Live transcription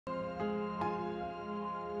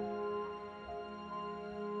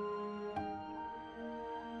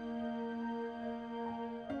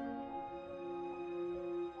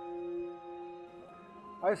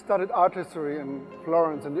I studied art history in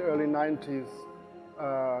Florence in the early 90s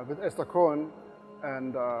with Esther Cohen,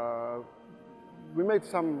 and we made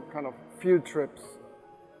some kind of field trips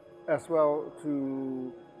as well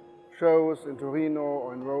to shows in Torino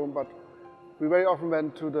or in Rome, but we very often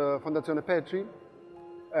went to the Fondazione Pecci,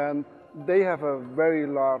 and they have a very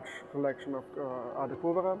large collection of arte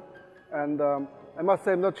povera. And I must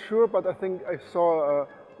say, I'm not sure, but I think I saw a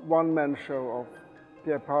one-man show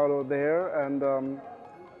of Paolo there, and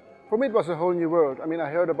for me it was a whole new world. I mean, I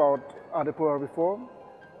heard about arte povera before.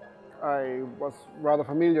 I was rather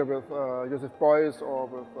familiar with Joseph Beuys or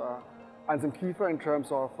with Anselm Kiefer in terms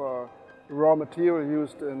of raw material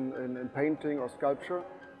used in painting or sculpture,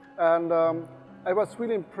 and I was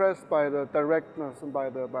really impressed by the directness and by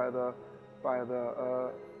the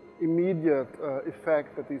immediate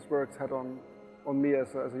effect that these works had on me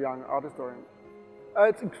as a young art historian.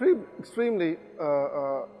 It's extremely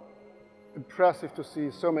impressive to see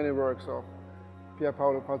so many works of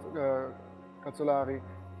Paolo Calzolari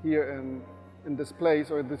here in this place,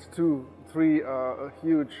 or in these three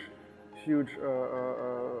huge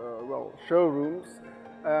well, showrooms,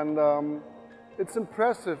 and it's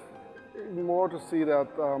impressive more to see that,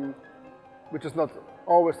 which is not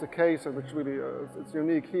always the case, and which really it's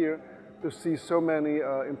unique here, to see so many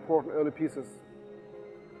important early pieces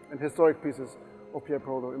and historic pieces of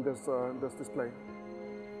Paolo in this display.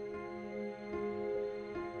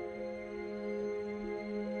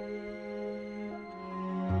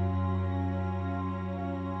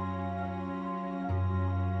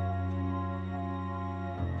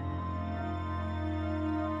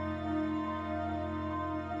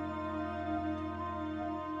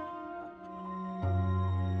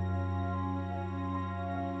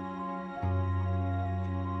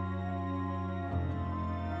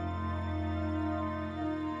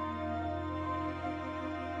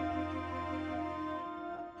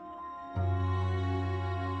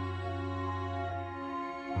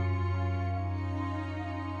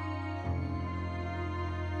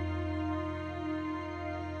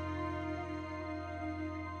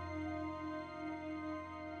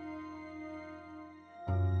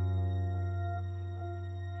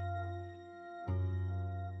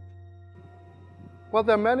 Well,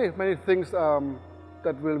 there are many things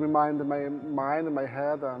that will remind in my mind, in my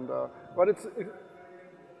head, and but it's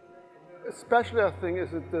especially, I think, is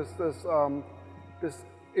this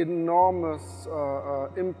enormous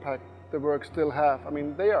impact the works still have. I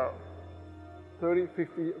mean, they are 30,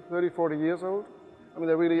 40 years old. I mean,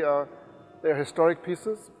 they're historic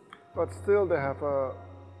pieces, but still they have a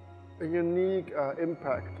unique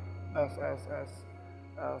impact as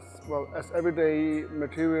well as everyday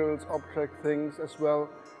materials, object things, as well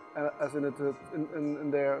as in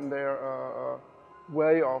their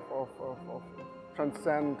way of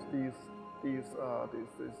transcend these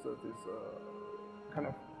kind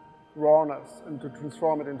of rawness, and to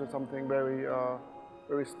transform it into something very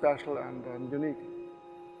special and unique.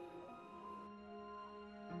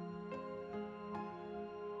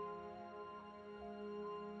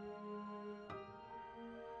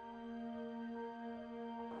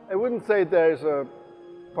 I wouldn't say there is a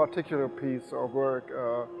particular piece of work.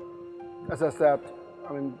 As I said,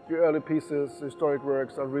 I mean, the early pieces, historic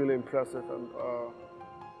works, are really impressive, and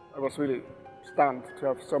I was really stunned to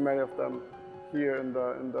have so many of them here in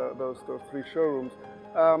those three showrooms.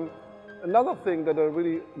 Another thing that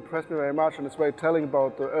really impressed me very much, and it's very telling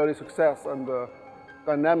about the early success and the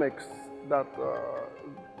dynamics that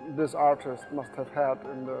this artist must have had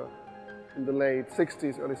in the late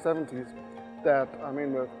 60s, early 70s, that, I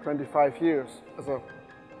mean, with 25 years as a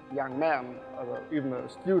young man, even a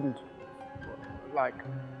student, like,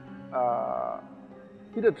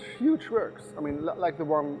 he did huge works. I mean, like the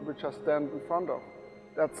one which I stand in front of.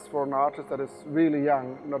 That's for an artist that is really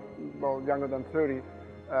young, not, well, younger than 30.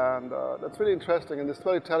 And that's really interesting, and it's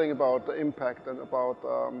very telling about the impact and about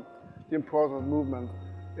the important movement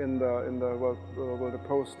in the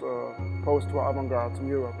post-war avant-garde in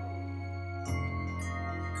Europe.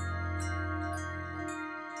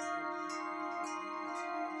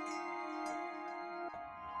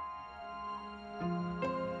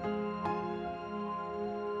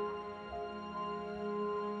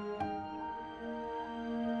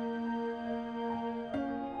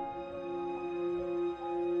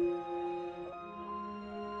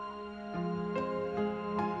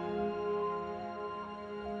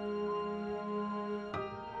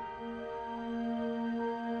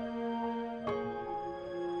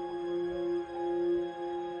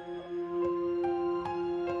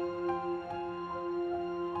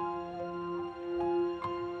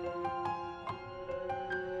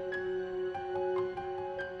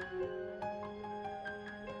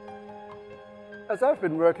 As I've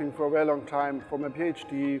been working for a very long time for my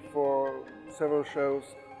PhD, for several shows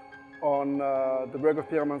on the work of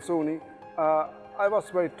Pier Manzoni, I was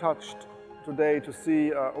very touched today to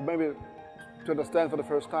see, or maybe to understand for the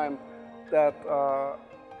first time, that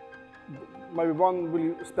maybe one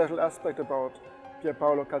really special aspect about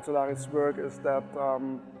Paolo Calzolari's work is that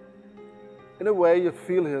in a way you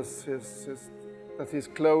feel that he's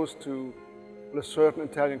close to a certain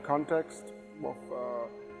Italian context of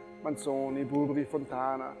Manzoni, Burri,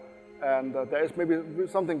 Fontana, and there is maybe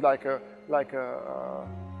something like a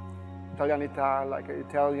Italianità, like an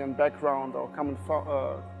Italian background or common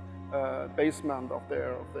basement of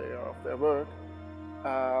their work.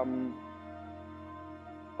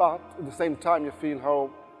 But at the same time, you feel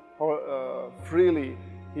how freely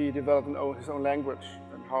he developed his own language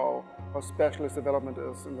and how special his development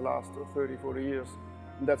is in the last 30, 40 years.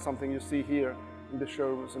 And that's something you see here in the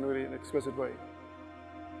show in a really exquisite way.